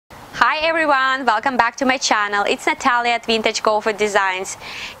Hi everyone, welcome back to my channel. It's Natalia at Vintage Golfer Designs.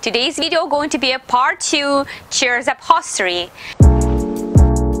 Today's video going to be a part 2 chairs upholstery.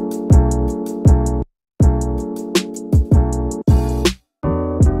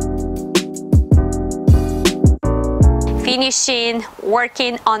 Finishing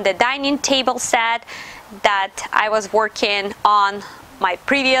working on the dining table set that I was working on my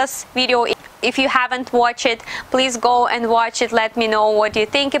previous video. If you haven't watched it, please go and watch it. Let me know what you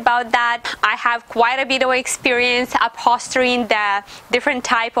think about that. I have quite a bit of experience upholstering the different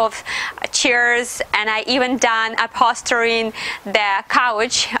type of chairs, and I even done upholstering the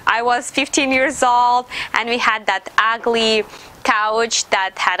couch. I was 15 years old and we had that ugly couch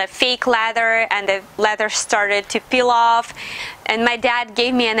that had a fake leather, and the leather started to peel off, and my dad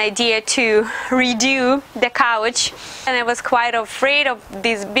gave me an idea to redo the couch, and I was quite afraid of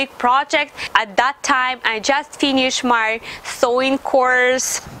this big project. At that time I just finished my sewing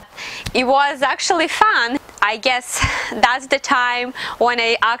course. It was actually fun. I guess that's the time when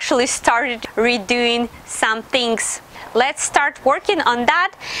I actually started redoing some things. Let's start working on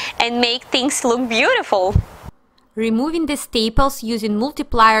that and make things look beautiful. Removing the staples using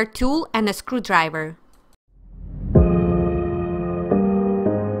multiplier tool and a screwdriver.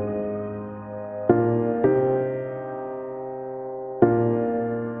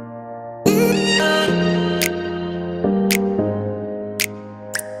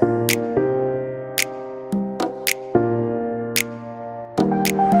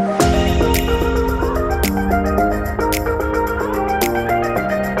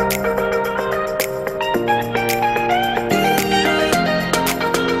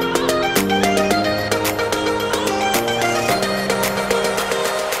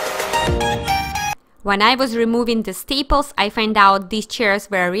 When I was removing the staples, I found out these chairs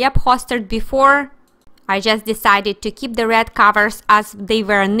were reupholstered before. I just decided to keep the red covers as they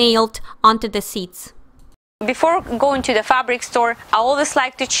were nailed onto the seats. Before going to the fabric store, I always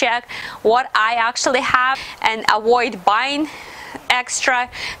like to check what I actually have and avoid buying extra,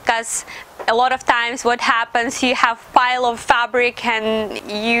 because a lot of times what happens, you have pile of fabric and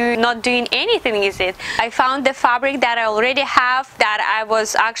you're not doing anything with it. I found the fabric that I already have that I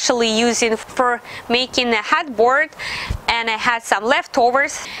was actually using for making a headboard, and I had some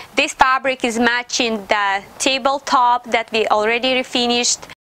leftovers. This fabric is matching the tabletop that we already refinished.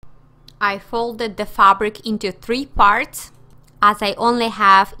 I folded the fabric into 3 parts as I only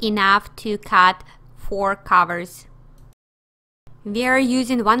have enough to cut 4 covers. We are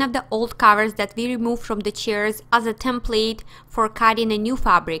using one of the old covers that we removed from the chairs as a template for cutting a new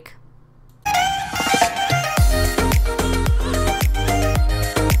fabric.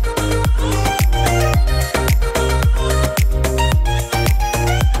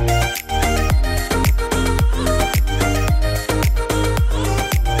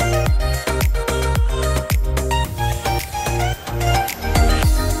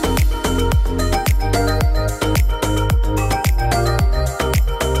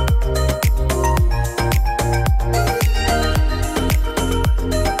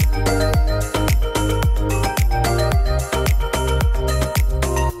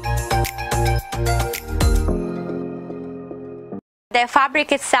 The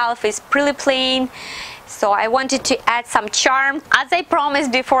fabric itself is pretty plain, so I wanted to add some charm. As I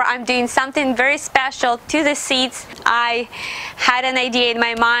promised before, I'm doing something very special to the seats. I had an idea in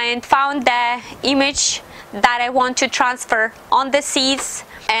my mind, found the image that I want to transfer on the seats,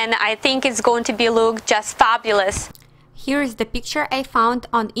 and I think it's going to be look just fabulous. Here is the picture I found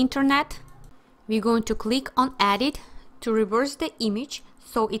on internet. We're going to click on edit to reverse the image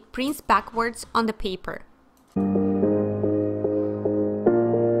so it prints backwards on the paper.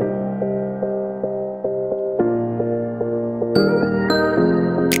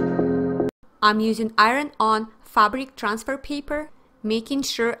 I'm using iron-on fabric transfer paper, making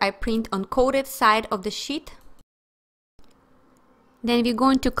sure I print on coated side of the sheet. Then we're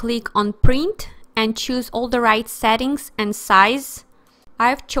going to click on print and choose all the right settings and size.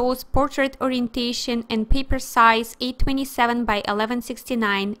 I've chose portrait orientation and paper size 827 by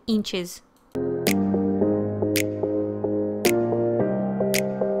 1169 inches.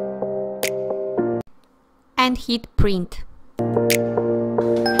 And hit print.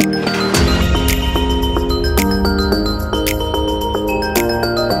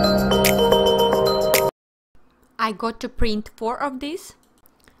 I got to print 4 of these,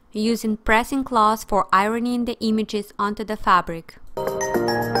 using pressing cloths for ironing the images onto the fabric.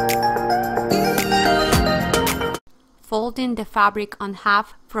 Folding the fabric on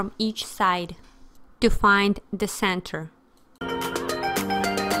half from each side to find the center.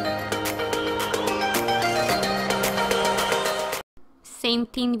 same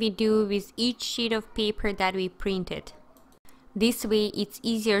thing we do with each sheet of paper that we printed. This way it's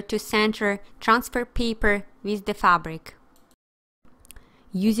easier to center transfer paper with the fabric.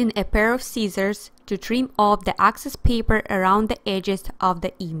 Using a pair of scissors to trim off the excess paper around the edges of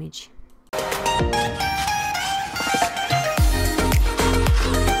the image.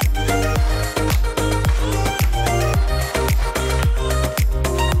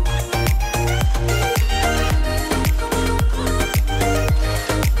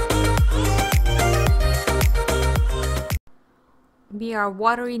 We are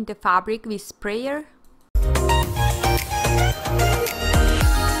watering the fabric with sprayer,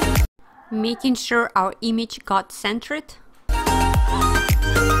 making sure our image got centered,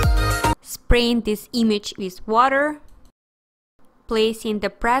 spraying this image with water, placing the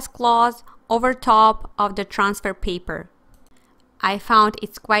press cloth over top of the transfer paper. I found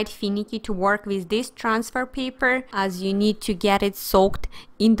it's quite finicky to work with this transfer paper, as you need to get it soaked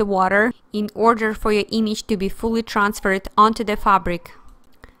in the water in order for your image to be fully transferred onto the fabric.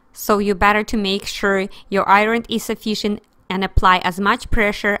 So you better to make sure your iron is sufficient and apply as much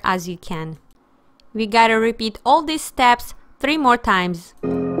pressure as you can. We gotta repeat all these steps 3 more times.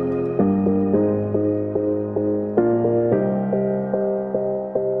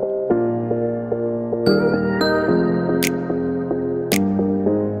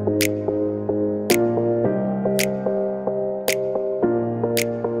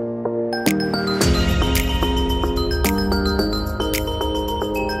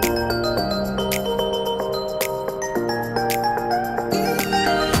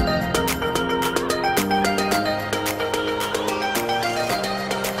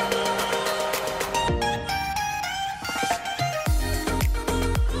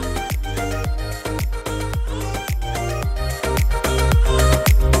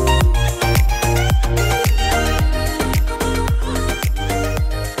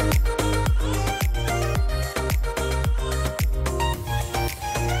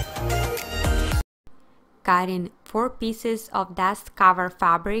 Cutting 4 pieces of dust cover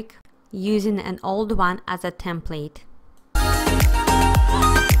fabric, using an old one as a template.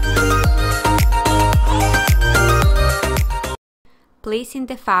 Placing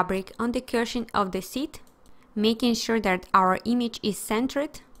the fabric on the cushion of the seat, making sure that our image is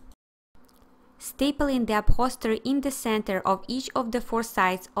centered. Stapling the upholstery in the center of each of the 4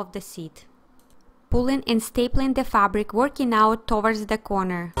 sides of the seat. Pulling and stapling the fabric, working out towards the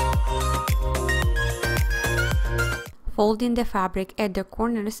corner. Folding the fabric at the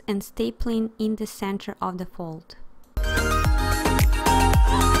corners and stapling in the center of the fold.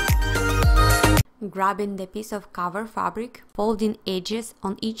 Grabbing the piece of cover fabric, folding edges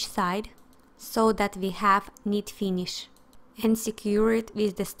on each side so that we have neat finish, and secure it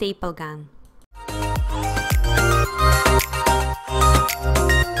with the staple gun.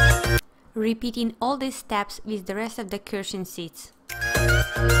 Repeating all these steps with the rest of the cushion seats.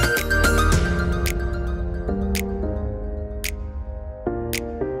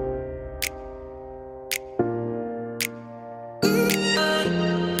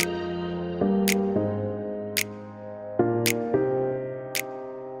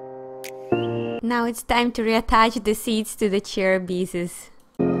 Now it's time to reattach the seats to the chair bases.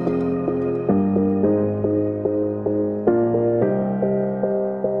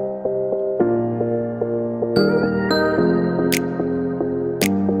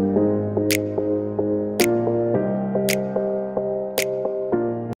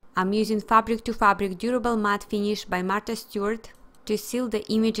 I'm using FabrictoFabric Durable Matte Finish by Martha Stewart to seal the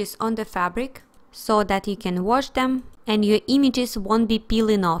images on the fabric so that you can wash them and your images won't be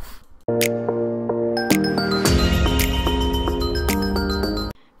peeling off.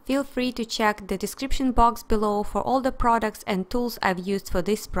 Feel free to check the description box below for all the products and tools I've used for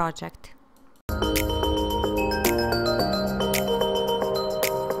this project.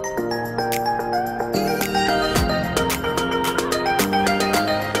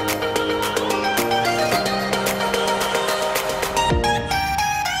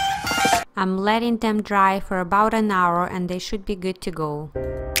 I'm letting them dry for about an hour and they should be good to go.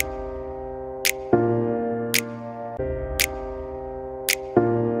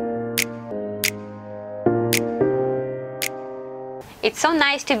 It's so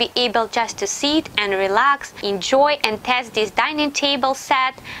nice to be able just to sit and relax, enjoy and test this dining table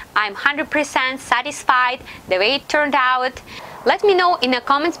set. I'm 100% satisfied the way it turned out. Let me know in the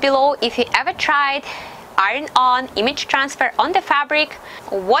comments below if you ever tried iron-on image transfer on the fabric.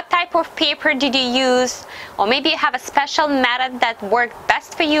 What type of paper did you use? Or maybe you have a special method that worked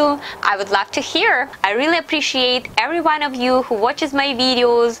best for you. I would love to hear. I really appreciate every one of you who watches my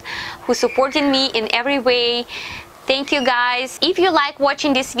videos, who supported me in every way. Thank you guys. If you like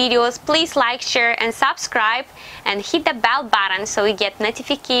watching these videos, please like, share and subscribe and hit the bell button so you get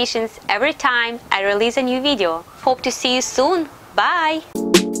notifications every time I release a new video. Hope to see you soon. Bye!